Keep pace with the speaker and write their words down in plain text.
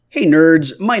Hey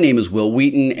nerds, my name is Will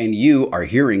Wheaton and you are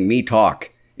hearing me talk.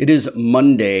 It is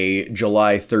Monday,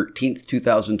 July 13th,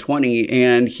 2020,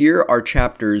 and here are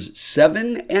chapters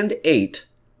 7 and 8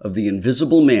 of The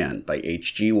Invisible Man by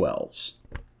H.G. Wells.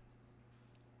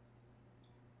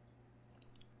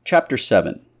 Chapter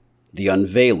 7, The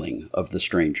Unveiling of the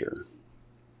Stranger.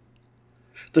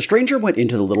 The stranger went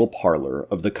into the little parlor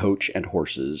of the Coach and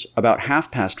Horses about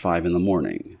 5:30 in the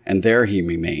morning, and there he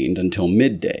remained until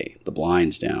midday, the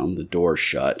blinds down, the door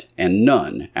shut, and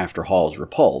none, after Hall's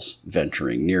repulse,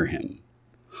 venturing near him.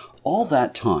 All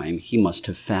that time he must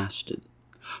have fasted.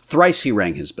 Thrice he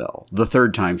rang his bell, the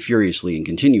third time furiously and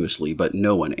continuously, but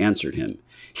no one answered him.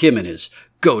 Him and his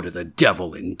 "go to the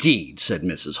devil indeed," said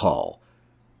Mrs. Hall.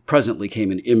 Presently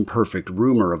came an imperfect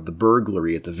rumor of the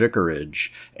burglary at the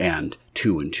vicarage, and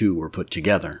 2 and 2 were put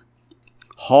together.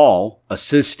 Hall,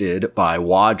 assisted by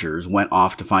Wodgers, went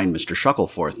off to find Mr.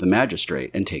 Shuckleforth, the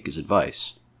magistrate, and take his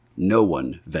advice. No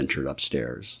one ventured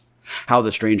upstairs. How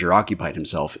the stranger occupied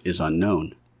himself is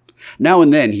unknown. Now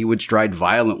and then he would stride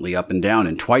violently up and down,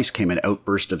 and twice came an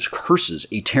outburst of curses,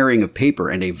 a tearing of paper,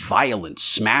 and a violent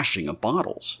smashing of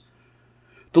bottles.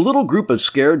 The little group of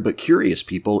scared but curious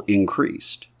people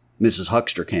increased. Mrs.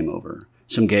 Huckster came over.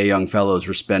 Some gay young fellows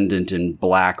resplendent in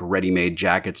black ready-made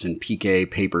jackets and piqué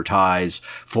paper ties,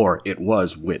 for it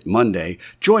was Whit Monday,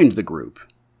 joined the group,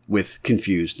 with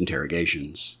confused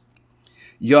interrogations.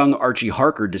 Young Archie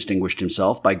Harker distinguished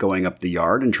himself by going up the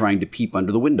yard and trying to peep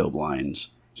under the window blinds.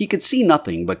 He could see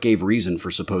nothing, but gave reason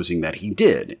for supposing that he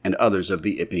did, and others of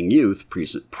the Ipping youth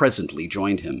presently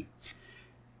joined him.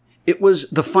 It was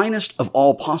the finest of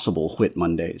all possible Whit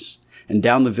Mondays, and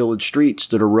down the village street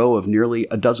stood a row of nearly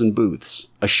a dozen booths,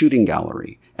 a shooting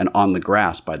gallery, and on the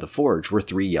grass by the forge were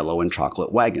 3 yellow and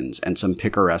chocolate wagons, and some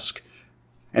picturesque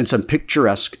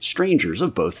strangers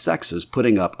of both sexes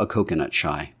putting up a coconut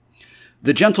shy.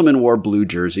 The gentlemen wore blue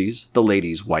jerseys, the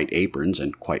ladies white aprons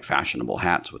and quite fashionable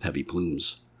hats with heavy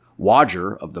plumes.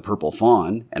 Wodger of the Purple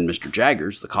Fawn and Mr.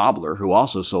 Jaggers, the cobbler, who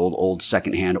also sold old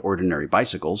second-hand ordinary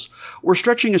bicycles, were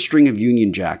stretching a string of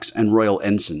Union Jacks and Royal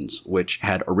Ensigns, which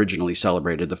had originally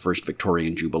celebrated the first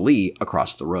Victorian Jubilee,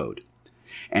 across the road.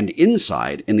 And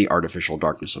inside, in the artificial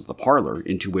darkness of the parlor,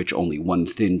 into which only one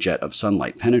thin jet of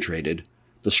sunlight penetrated,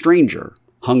 the stranger,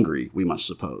 hungry, we must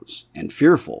suppose, and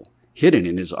fearful, hidden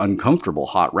in his uncomfortable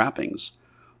hot wrappings,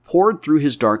 poured through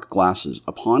his dark glasses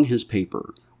upon his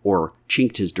paper, or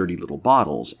chinked his dirty little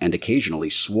bottles, and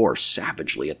occasionally swore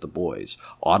savagely at the boys,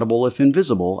 audible if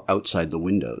invisible, outside the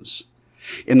windows.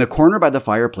 In the corner by the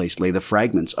fireplace lay the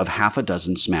fragments of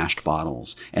 6 smashed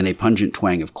bottles, and a pungent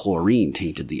twang of chlorine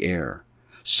tainted the air.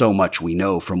 So much we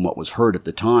know from what was heard at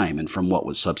the time and from what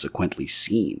was subsequently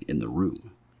seen in the room.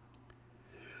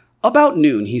 About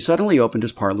noon he suddenly opened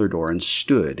his parlor door and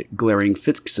stood, glaring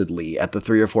fixedly at the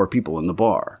 3 or 4 people in the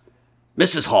bar.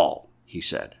 "Mrs. Hall," he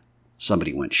said.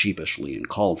 Somebody went sheepishly and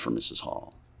called for Mrs.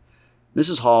 Hall.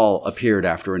 Mrs. Hall appeared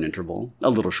after an interval, a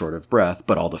little short of breath,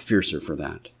 but all the fiercer for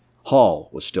that. Hall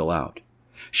was still out.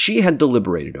 She had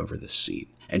deliberated over this scene,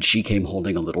 and she came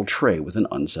holding a little tray with an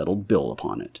unsettled bill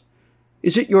upon it.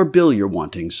 "Is it your bill you're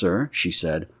wanting, sir?" she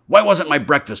said. "Why wasn't my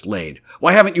breakfast laid?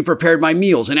 Why haven't you prepared my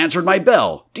meals and answered my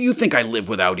bell? Do you think I live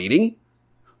without eating?"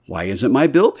 "Why isn't my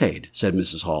bill paid?" said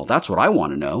Mrs. Hall. "That's what I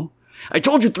want to know." "I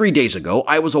told you 3 days ago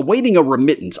I was awaiting a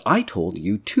remittance." "I told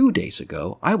you 2 days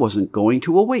ago I wasn't going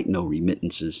to await no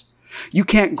remittances. You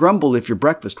can't grumble if your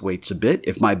breakfast waits a bit,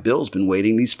 if my bill's been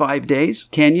waiting these 5 days,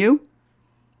 can you?"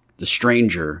 The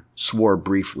stranger swore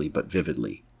briefly but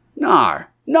vividly.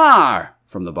 "Nar! Nar!"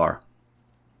 from the bar.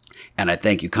 "And I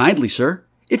thank you kindly, sir.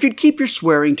 If you'd keep your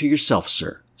swearing to yourself,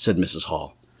 sir," said Mrs.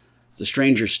 Hall. The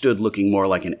stranger stood looking more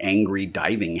like an angry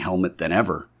diving helmet than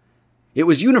ever. It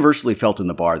was universally felt in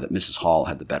the bar that Mrs. Hall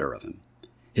had the better of him.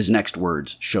 His next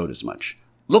words showed as much.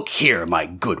 "Look here, my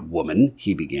good woman,"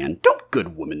 he began. "Don't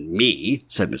good woman me,"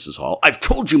 said Mrs. Hall. "I've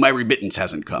told you my remittance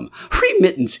hasn't come."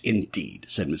 "Remittance indeed,"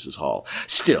 said Mrs. Hall.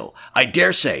 "Still, I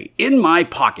dare say, in my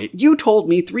pocket, you told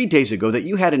me 3 days ago that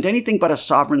you hadn't anything but a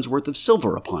sovereign's worth of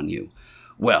silver upon you.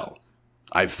 Well,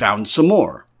 I've found some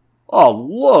more."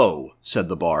 "Hullo," said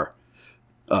the bar.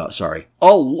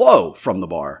 "Hullo," from the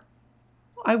bar.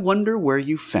 "I wonder where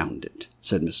you found it,"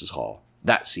 said Mrs. Hall.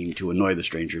 That seemed to annoy the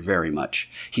stranger very much.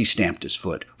 He stamped his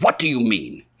foot. "What do you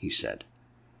mean?" he said.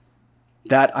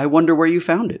 "That I wonder where you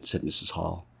found it," said Mrs.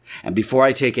 Hall. "And before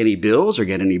I take any bills or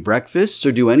get any breakfasts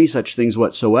or do any such things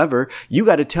whatsoever, you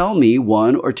got to tell me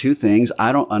 1 or 2 things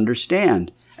I don't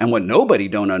understand, and what nobody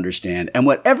don't understand, and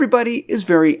what everybody is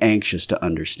very anxious to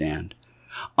understand.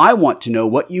 I want to know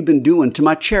what you been doing to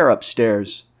my chair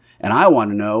upstairs. And I want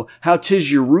to know how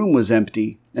 'tis your room was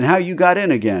empty, and how you got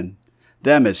in again.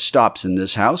 Them as stops in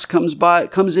this house comes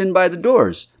in by the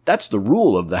doors. That's the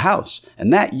rule of the house,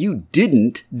 and that you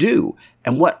didn't do.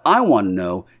 And what I want to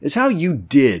know is how you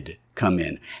did come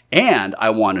in. And I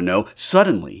want to know,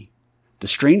 suddenly, the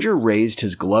stranger raised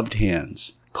his gloved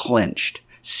hands, clenched,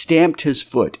 stamped his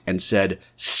foot, and said,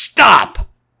 "Stop!"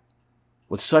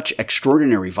 with such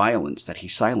extraordinary violence that he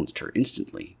silenced her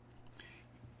instantly.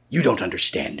 "You don't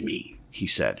understand me," he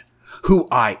said, "who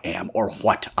I am or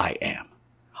what I am.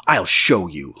 I'll show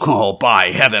you. Oh, by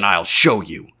heaven, I'll show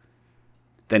you."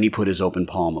 Then he put his open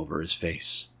palm over his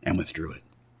face and withdrew it.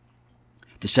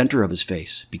 The center of his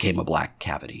face became a black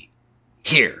cavity.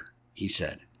 "Here," he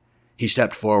said. He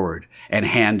stepped forward and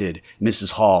handed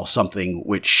Mrs. Hall something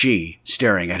which she,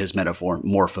 staring at his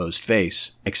metamorphosed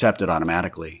face, accepted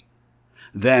automatically.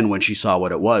 Then, when she saw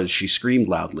what it was, she screamed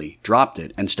loudly, dropped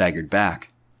it, and staggered back.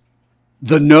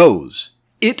 The nose!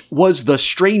 It was the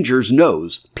stranger's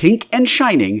nose, pink and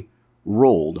shining,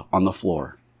 rolled on the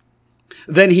floor.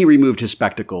 Then he removed his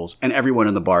spectacles, and everyone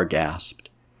in the bar gasped.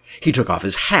 He took off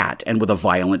his hat and with a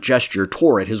violent gesture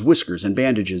tore at his whiskers and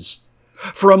bandages.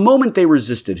 For a moment they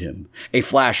resisted him. A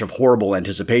flash of horrible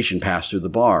anticipation passed through the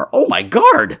bar. "Oh, my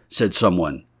guard!" said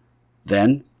someone.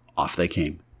 Then off they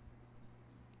came.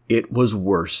 It was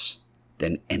worse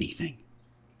than anything.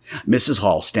 Mrs.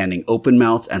 Hall, standing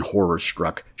open-mouthed and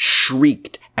horror-struck,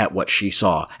 shrieked at what she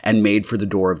saw and made for the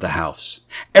door of the house.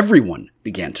 Everyone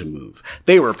began to move.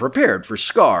 They were prepared for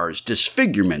scars,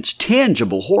 disfigurements,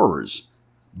 tangible horrors.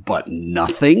 But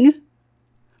nothing?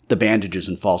 The bandages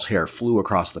and false hair flew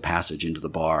across the passage into the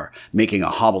bar, making a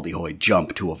hobbledehoy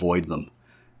jump to avoid them.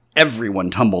 Everyone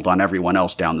tumbled on everyone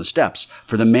else down the steps,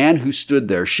 for the man who stood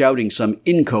there shouting some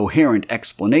incoherent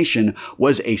explanation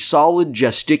was a solid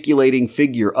gesticulating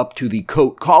figure up to the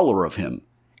coat collar of him.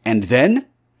 And then,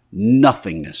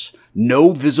 nothingness,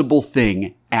 no visible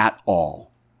thing at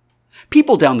all.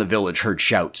 People down the village heard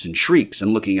shouts and shrieks,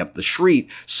 and looking up the street,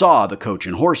 saw the coach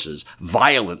and horses,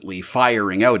 violently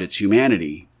firing out its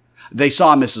humanity. They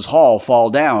saw Mrs. Hall fall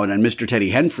down and Mr.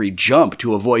 Teddy Henfrey jump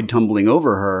to avoid tumbling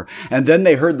over her, and then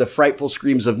they heard the frightful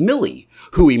screams of Millie,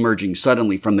 who, emerging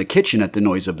suddenly from the kitchen at the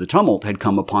noise of the tumult, had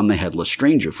come upon the headless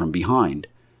stranger from behind.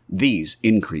 These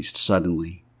increased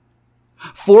suddenly.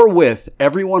 Forthwith,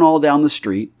 everyone all down the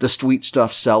street, the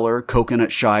sweetstuff seller,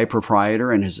 coconut shy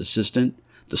proprietor and his assistant,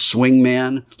 the swing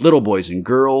man, little boys and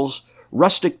girls,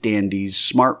 rustic dandies,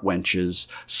 smart wenches,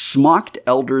 smocked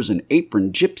elders and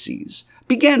aproned gypsies,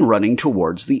 began running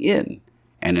towards the inn,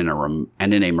 and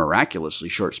in a miraculously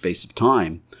short space of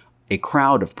time, a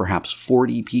crowd of perhaps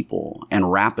 40 people,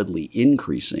 and rapidly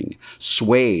increasing,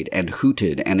 swayed and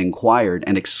hooted and inquired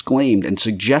and exclaimed and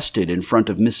suggested in front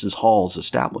of Mrs. Hall's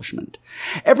establishment.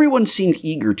 Everyone seemed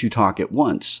eager to talk at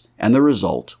once, and the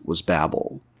result was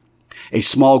babble. A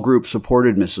small group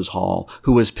supported Mrs. Hall,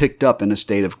 who was picked up in a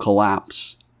state of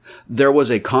collapse. There was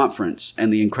a conference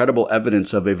and the incredible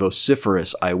evidence of a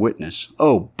vociferous eyewitness.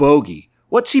 "Oh, Bogey,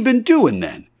 what's he been doing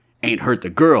then? Ain't hurt the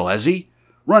girl, has he?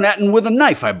 Run at 'en with a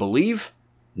knife, I believe."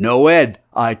 "No, Ed,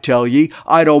 I tell ye,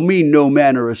 I don't mean no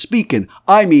manner of speaking.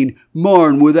 I mean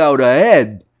marn without a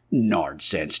head."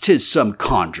 "Nonsense, 'tis some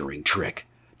conjuring trick.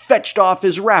 Fetched off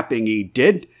his wrapping, he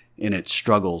did," in its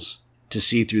struggles to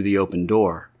see through the open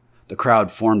door. The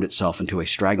crowd formed itself into a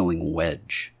straggling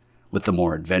wedge, with the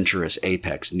more adventurous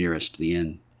apex nearest the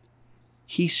inn.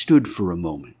 "He stood for a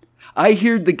moment. I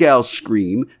heard the gal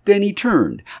scream, then he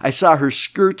turned. I saw her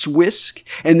skirts whisk,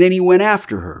 and then he went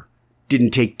after her.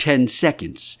 Didn't take 10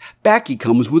 seconds. Back he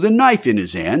comes with a knife in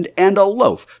his hand and a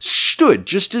loaf. Stood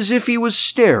just as if he was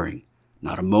staring.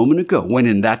 Not a moment ago, went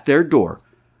in that there door.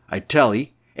 I tell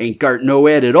ye, ain't gart no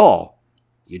head at all.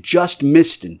 You just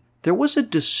missed un." There was a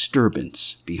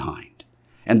disturbance behind,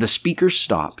 and the speaker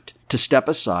stopped to step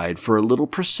aside for a little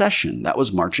procession that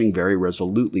was marching very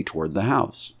resolutely toward the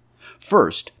house.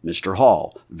 First, Mr.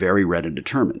 Hall, very red and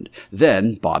determined,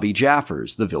 then Bobby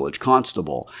Jaffers, the village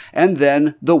constable, and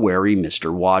then the wary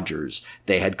Mr. Wodgers.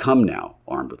 They had come now,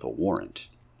 armed with a warrant.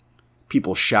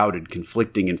 People shouted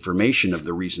conflicting information of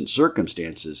the recent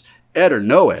circumstances. "Ed or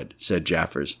no Ed," said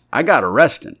Jaffers, "I got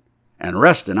arrestin', and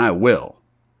arrestin' I will."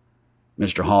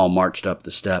 Mr. Hall marched up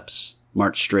the steps,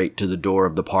 marched straight to the door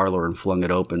of the parlor and flung it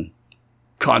open.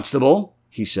 "Constable,"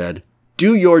 he said,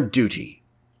 "do your duty."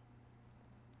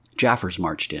 Jaffers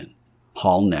marched in,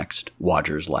 Hall next,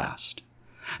 Wodgers last.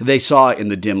 They saw in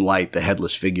the dim light the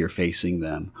headless figure facing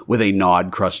them, with a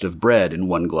gnawed crust of bread in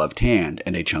one gloved hand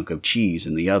and a chunk of cheese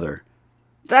in the other.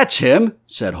 "That's him,"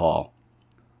 said Hall.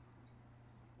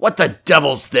 "What the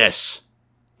devil's this?"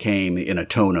 came in a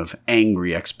tone of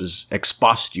angry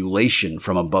expostulation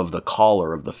from above the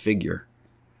collar of the figure.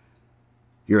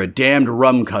 "You're a damned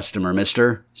rum customer,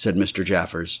 mister," said Mr.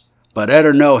 Jaffers. "But head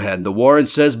or no head, the warrant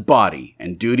says body,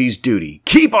 and duty's duty."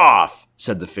 "Keep off!"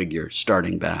 said the figure,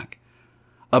 starting back.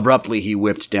 Abruptly, he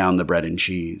whipped down the bread and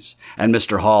cheese, and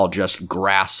Mr. Hall just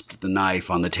grasped the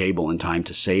knife on the table in time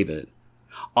to save it.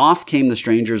 Off came the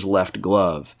stranger's left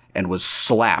glove and was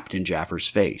slapped in Jaffers'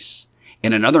 face.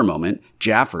 In another moment,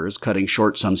 Jaffers, cutting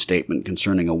short some statement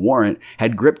concerning a warrant,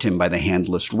 had gripped him by the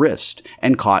handless wrist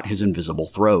and caught his invisible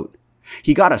throat.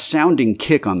 He got a sounding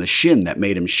kick on the shin that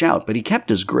made him shout, but he kept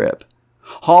his grip.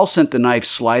 Hall sent the knife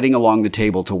sliding along the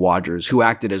table to Wodgers, who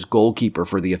acted as goalkeeper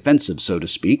for the offensive, so to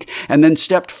speak, and then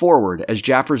stepped forward as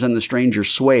Jaffers and the stranger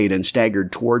swayed and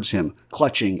staggered towards him,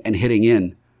 clutching and hitting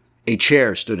in. A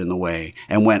chair stood in the way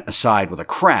and went aside with a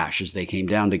crash as they came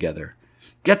down together.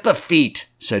 "Get the feet,"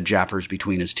 said Jaffers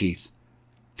between his teeth.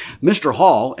 Mr.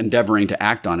 Hall, endeavoring to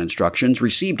act on instructions,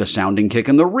 received a sounding kick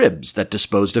in the ribs that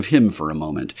disposed of him for a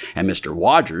moment, and Mr.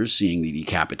 Wodgers, seeing the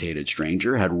decapitated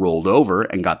stranger had rolled over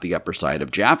and got the upper side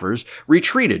of Jaffers,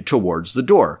 retreated towards the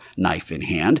door, knife in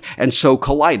hand, and so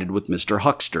collided with Mr.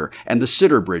 Huckster and the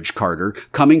Sitterbridge carter,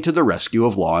 coming to the rescue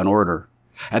of law and order.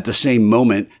 At the same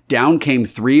moment, down came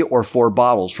 3 or 4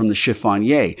 bottles from the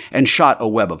chiffonier and shot a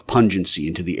web of pungency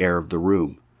into the air of the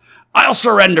room. "I'll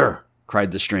surrender!"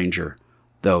 cried the stranger,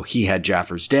 though he had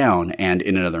Jaffers down, and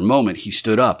in another moment he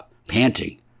stood up,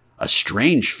 panting. A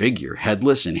strange figure,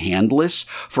 headless and handless,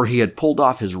 for he had pulled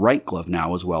off his right glove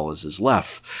now as well as his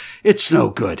left. "It's no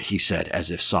good," he said,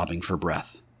 as if sobbing for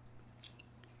breath.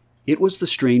 It was the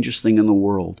strangest thing in the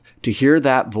world to hear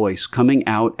that voice coming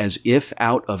out as if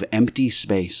out of empty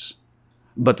space.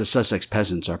 But the Sussex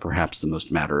peasants are perhaps the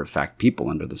most matter-of-fact people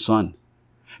under the sun.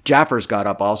 Jaffers got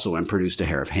up also and produced a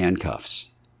pair of handcuffs.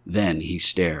 Then he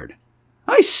stared.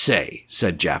 "I say,"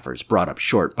 said Jaffers, brought up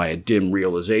short by a dim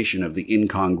realization of the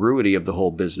incongruity of the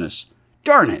whole business.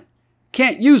 "Darn it!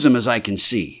 Can't use 'em as I can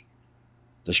see."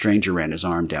 The stranger ran his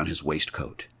arm down his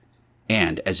waistcoat,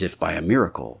 and, as if by a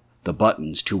miracle, the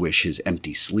buttons to which his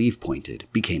empty sleeve pointed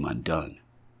became undone.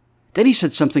 Then he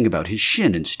said something about his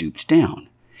shin and stooped down.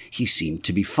 He seemed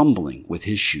to be fumbling with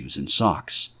his shoes and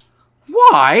socks.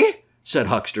 "Why," said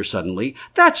Huckster suddenly,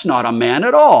 "that's not a man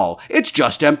at all. It's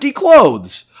just empty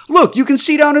clothes. Look, you can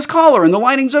see down his collar and the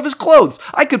linings of his clothes.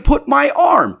 I could put my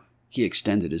arm—" He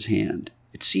extended his hand.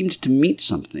 It seemed to meet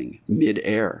something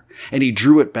mid-air, and he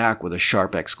drew it back with a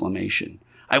sharp exclamation.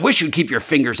 "I wish you'd keep your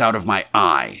fingers out of my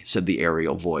eye," said the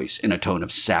aerial voice in a tone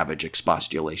of savage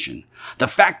expostulation. "The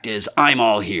fact is, I'm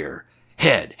all here.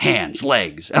 Head, hands,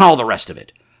 legs, and all the rest of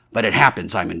it. But it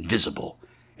happens I'm invisible.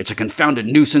 It's a confounded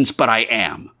nuisance, but I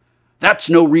am. That's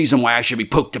no reason why I should be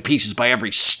poked to pieces by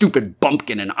every stupid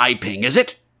bumpkin and eye-ping, is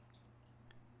it?"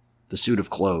 The suit of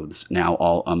clothes, now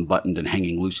all unbuttoned and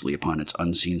hanging loosely upon its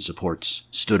unseen supports,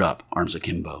 stood up, arms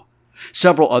akimbo.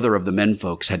 Several other of the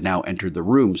menfolks had now entered the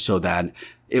room, so that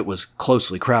it was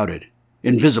closely crowded.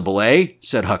 "Invisible, eh?"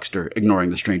 said Huckster,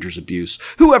 ignoring the stranger's abuse.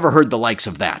 "Who ever heard the likes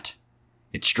of that?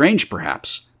 It's strange,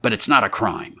 perhaps, but it's not a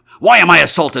crime. Why am I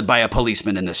assaulted by a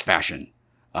policeman in this fashion?"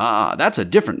 "Ah, that's a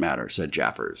different matter," said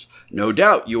Jaffers. "No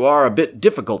doubt you are a bit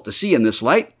difficult to see in this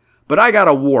light, but I got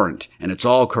a warrant, and it's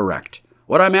all correct.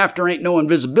 What I'm after ain't no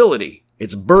invisibility.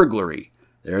 It's burglary.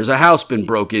 There's a house been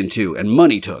broke into and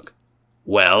money took."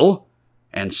 "Well?"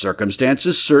 "And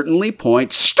circumstances certainly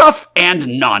point—" "Stuff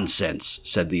and nonsense,"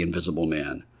 said the invisible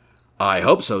man. "I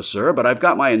hope so, sir, but I've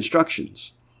got my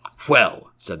instructions."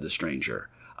 "Well," said the stranger,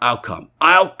 I'll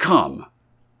come.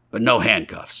 But no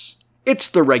handcuffs." "It's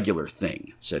the regular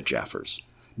thing," said Jaffers.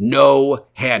 "No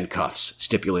handcuffs,"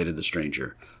 stipulated the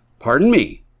stranger. "Pardon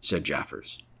me," said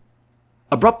Jaffers.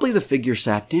 Abruptly, the figure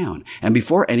sat down, and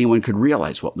before anyone could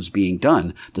realize what was being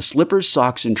done, the slippers,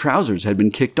 socks, and trousers had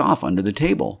been kicked off under the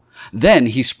table. Then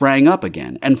he sprang up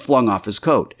again and flung off his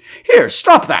coat. "Here,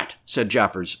 stop that!" said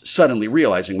Jaffers, suddenly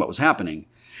realizing what was happening.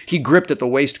 He gripped at the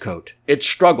waistcoat. It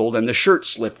struggled, and the shirt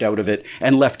slipped out of it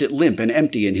and left it limp and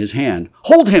empty in his hand.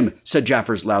 "Hold him!" said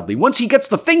Jaffers loudly. "Once he gets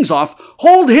the things off—"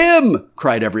 "Hold him!"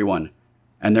 cried everyone.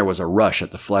 And there was a rush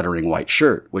at the fluttering white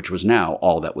shirt, which was now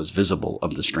all that was visible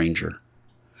of the stranger.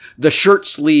 The shirt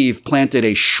sleeve planted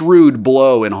a shrewd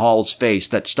blow in Hall's face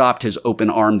that stopped his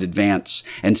open-armed advance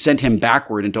and sent him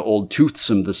backward into old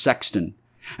Toothsome the sexton.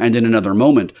 And in another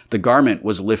moment, the garment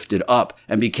was lifted up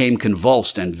and became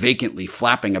convulsed and vacantly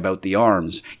flapping about the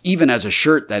arms, even as a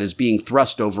shirt that is being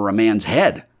thrust over a man's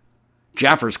head.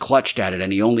 Jaffers clutched at it,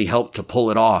 and he only helped to pull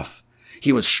it off.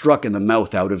 He was struck in the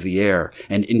mouth out of the air,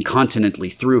 and incontinently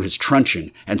threw his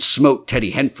truncheon and smote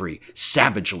Teddy Henfrey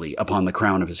savagely upon the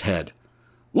crown of his head.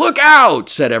 "Look out!"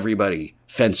 said everybody,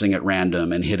 fencing at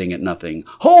random and hitting at nothing.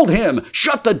 "Hold him!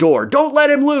 Shut the door! Don't let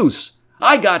him loose!"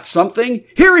 I got something!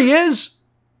 Here he is!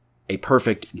 A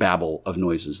perfect babble of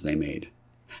noises they made.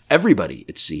 Everybody,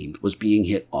 it seemed, was being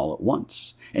hit all at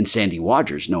once, and Sandy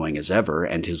Wadgers, knowing as ever,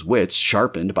 and his wits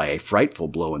sharpened by a frightful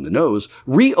blow in the nose,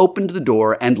 reopened the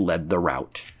door and led the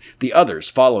rout. The others,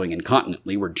 following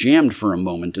incontinently, were jammed for a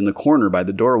moment in the corner by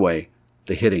the doorway.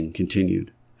 The hitting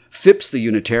continued. Phipps the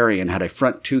Unitarian had a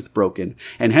front tooth broken,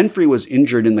 and Henfrey was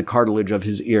injured in the cartilage of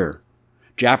his ear.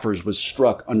 Jaffers was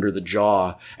struck under the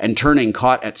jaw, and turning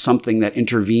caught at something that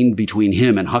intervened between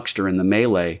him and Huckster in the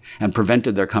melee, and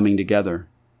prevented their coming together.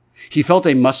 He felt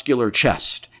a muscular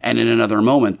chest, and in another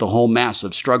moment the whole mass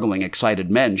of struggling, excited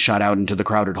men shot out into the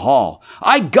crowded hall.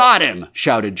 "I got him!"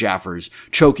 shouted Jaffers,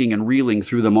 choking and reeling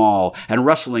through them all, and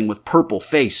wrestling with purple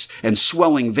face and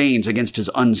swelling veins against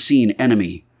his unseen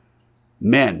enemy.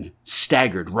 Men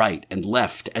staggered right and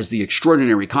left as the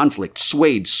extraordinary conflict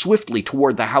swayed swiftly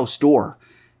toward the house door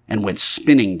and went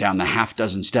spinning down the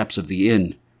half-dozen steps of the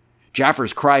inn.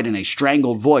 Jaffers cried in a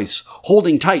strangled voice,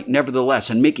 holding tight nevertheless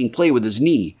and making play with his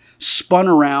knee, spun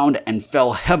around and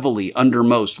fell heavily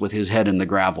undermost with his head in the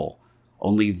gravel.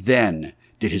 Only then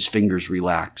did his fingers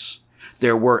relax.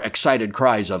 There were excited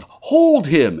cries of, "Hold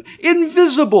him!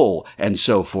 Invisible!" and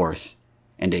so forth.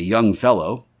 And a young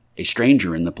fellow, a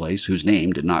stranger in the place whose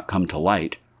name did not come to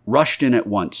light, rushed in at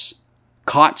once,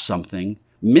 caught something,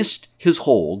 missed his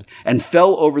hold, and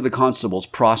fell over the constable's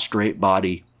prostrate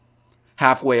body.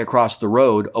 Halfway across the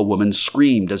road, a woman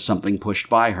screamed as something pushed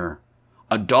by her.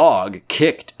 A dog,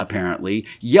 kicked apparently,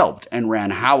 yelped and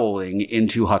ran howling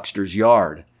into Huckster's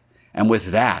yard. And with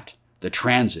that, the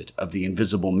transit of the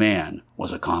invisible man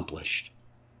was accomplished.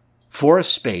 For a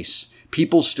space,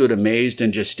 people stood amazed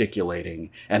and gesticulating,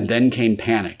 and then came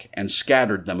panic and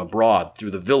scattered them abroad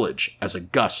through the village as a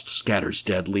gust scatters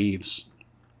dead leaves.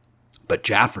 But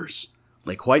Jaffers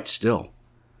lay quite still,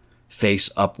 face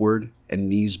upward and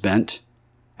knees bent,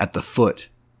 at the foot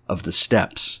of the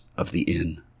steps of the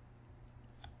inn.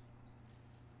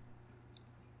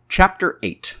 Chapter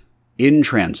 8. In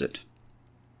Transit.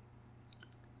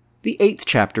 The 8th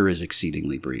chapter is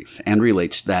exceedingly brief, and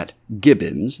relates that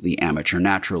Gibbons, the amateur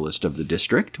naturalist of the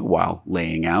district, while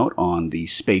laying out on the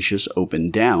spacious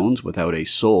open downs without a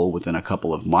soul within a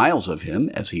couple of miles of him,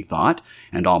 as he thought,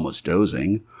 and almost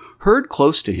dozing, heard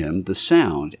close to him the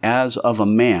sound as of a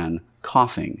man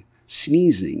coughing,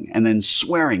 sneezing, and then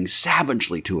swearing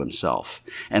savagely to himself,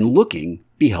 and looking,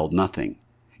 beheld nothing.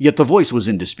 Yet the voice was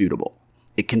indisputable.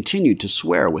 It continued to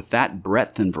swear with that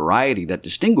breadth and variety that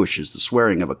distinguishes the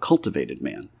swearing of a cultivated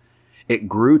man. It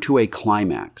grew to a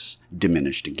climax,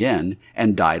 diminished again,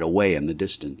 and died away in the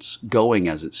distance, going,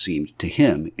 as it seemed to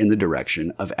him, in the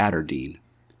direction of Adderdean.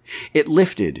 It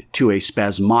lifted to a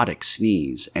spasmodic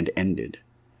sneeze and ended.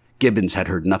 Gibbons had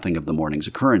heard nothing of the morning's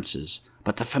occurrences,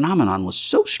 but the phenomenon was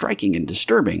so striking and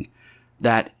disturbing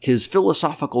that his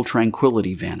philosophical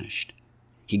tranquility vanished.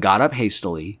 He got up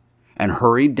hastily and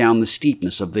hurried down the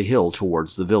steepness of the hill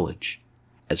towards the village,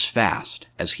 as fast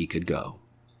as he could go.